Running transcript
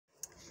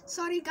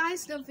Sorry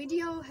guys, the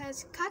video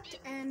has cut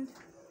and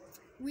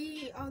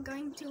we are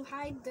going to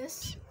hide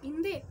this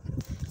in there.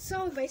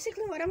 So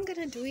basically what I'm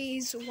gonna do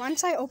is,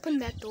 once I open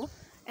that door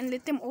and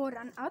let them all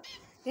run out,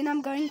 then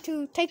I'm going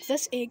to take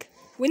this egg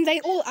when they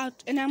all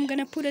out and I'm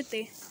gonna put it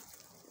there.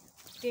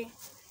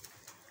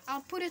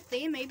 I'll put it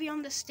there, maybe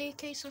on the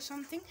staircase or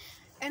something,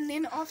 and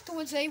then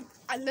afterwards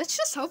let's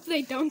just hope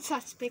they don't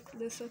suspect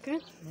this, okay?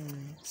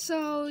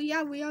 So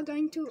yeah, we are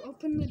going to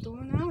open the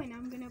door now and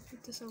I'm gonna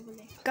put this over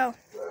there. Go.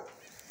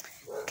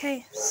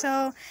 Okay,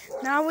 so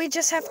now we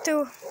just have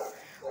to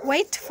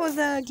wait for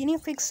the guinea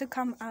pigs to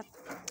come out,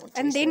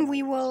 and then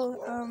we will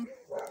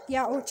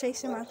or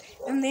chase them out,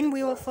 and then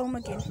we will film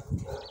again.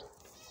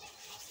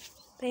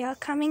 They are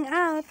coming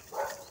out.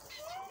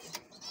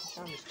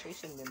 Sam is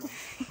chasing them.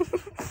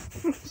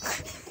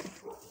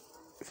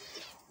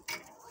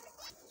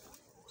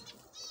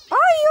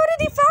 Oh, you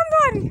already found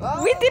one!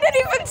 Oh. We didn't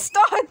even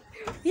start!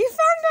 You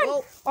found one!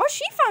 Well, oh,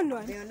 she found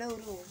one! there are no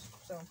rules,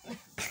 so...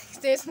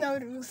 There's no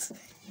rules.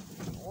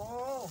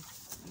 Whoa!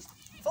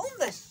 Film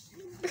this!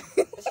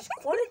 This is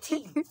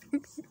quality!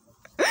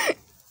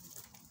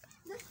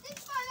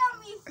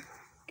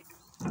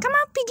 Come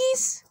on,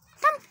 piggies!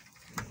 Come!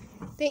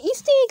 The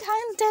Easter egg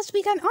hunt has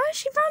begun. Oh,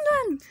 she found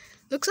one!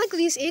 Looks like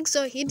these eggs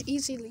are hid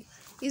easily.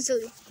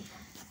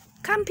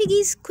 Come,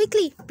 piggies,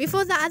 quickly,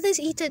 before the others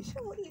eat it.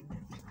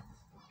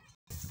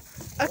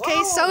 Okay,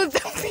 whoa. So the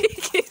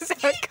piggies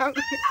are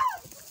coming.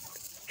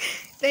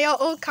 They are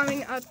all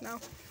coming out now.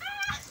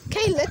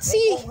 Okay, let's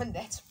see.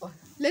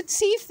 Let's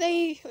see if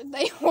they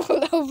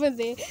all over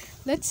there.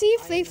 Let's see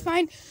if they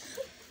find.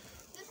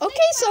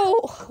 Okay, so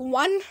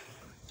 1,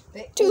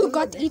 2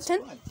 got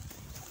eaten.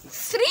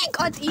 3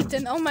 got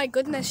eaten. Oh my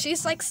goodness,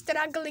 she's like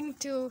struggling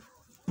to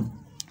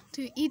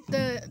eat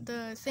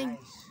the thing.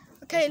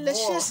 Okay,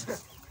 let's just.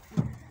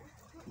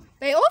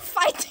 They all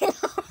fighting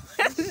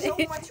over there.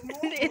 So much more.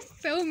 There's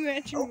so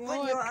much more.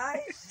 Open your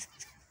eyes.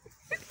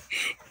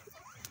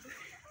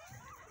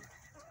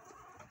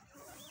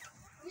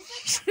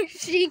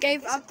 She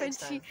gave up and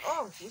she.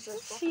 Oh, she's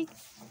so She.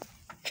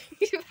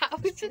 How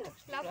is it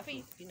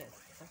fluffy?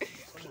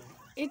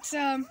 It's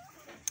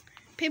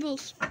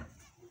pebbles.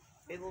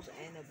 Pebbles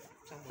and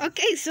someone.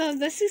 Okay, so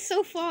this is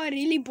so far a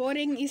really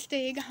boring Easter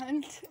egg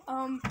hunt.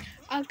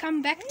 I'll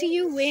come back to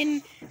you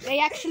when they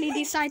actually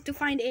decide to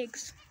find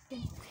eggs.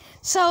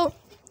 So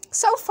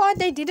far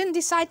they didn't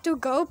decide to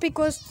go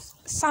because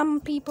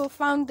some people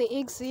found the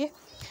eggs there.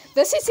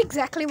 This is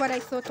exactly what I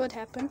thought would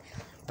happen.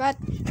 But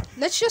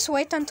let's just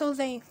wait until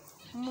they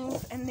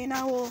move and then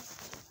I will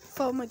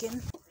film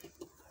again.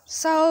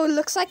 So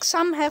looks like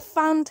some have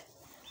found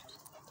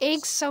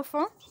eggs so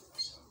far.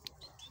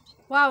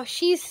 Wow,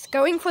 she's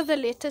going for the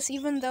lettuce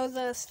even though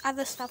the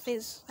other stuff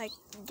is like,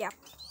 yeah.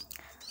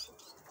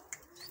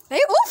 They're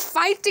all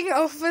fighting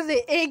over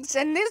the eggs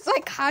and there's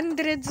like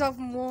hundreds of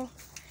more.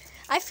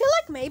 I feel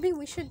like maybe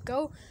we should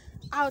go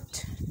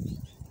out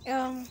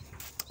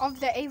of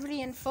the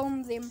aviary and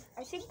film them.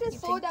 I think this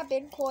food have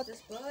been caught.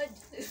 This bird.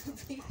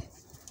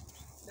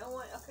 No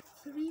one. Okay.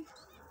 3,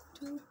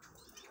 2.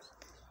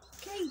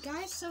 Okay,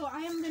 guys. So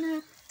I am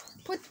gonna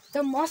put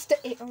the master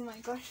egg. Oh my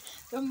gosh,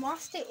 the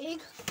master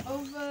egg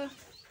over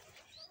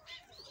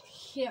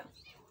here,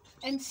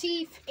 and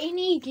see if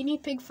any guinea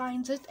pig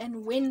finds it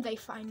and when they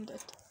find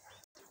it.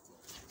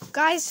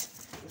 Guys,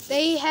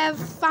 they have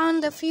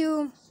found a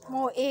few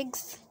more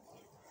eggs,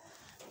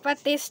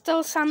 but there's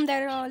still some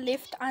that are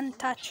left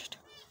untouched.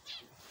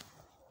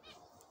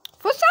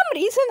 For some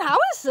reason, how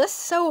is this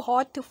so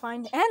hard to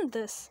find? And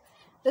this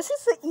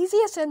is the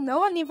easiest and no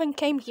one even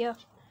came here.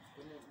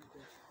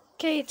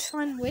 Okay, it's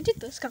fine. Where did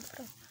this come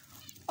from?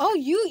 Oh,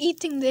 you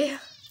eating there.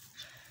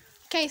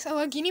 Okay, so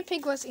a guinea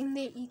pig was in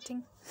there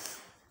eating.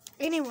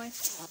 Anyway.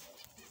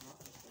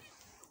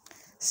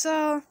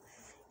 So,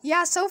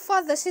 yeah, so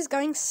far this is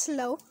going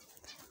slow.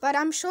 But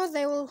I'm sure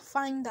they will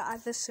find the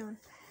others soon.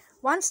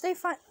 Once they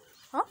find...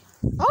 Huh?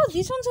 Oh,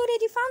 these ones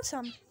already found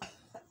some.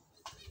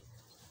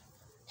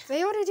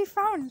 They already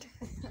found.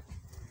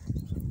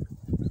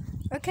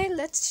 Okay,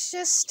 let's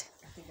just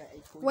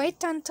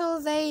wait until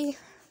they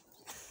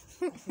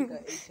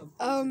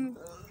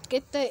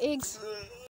get the eggs.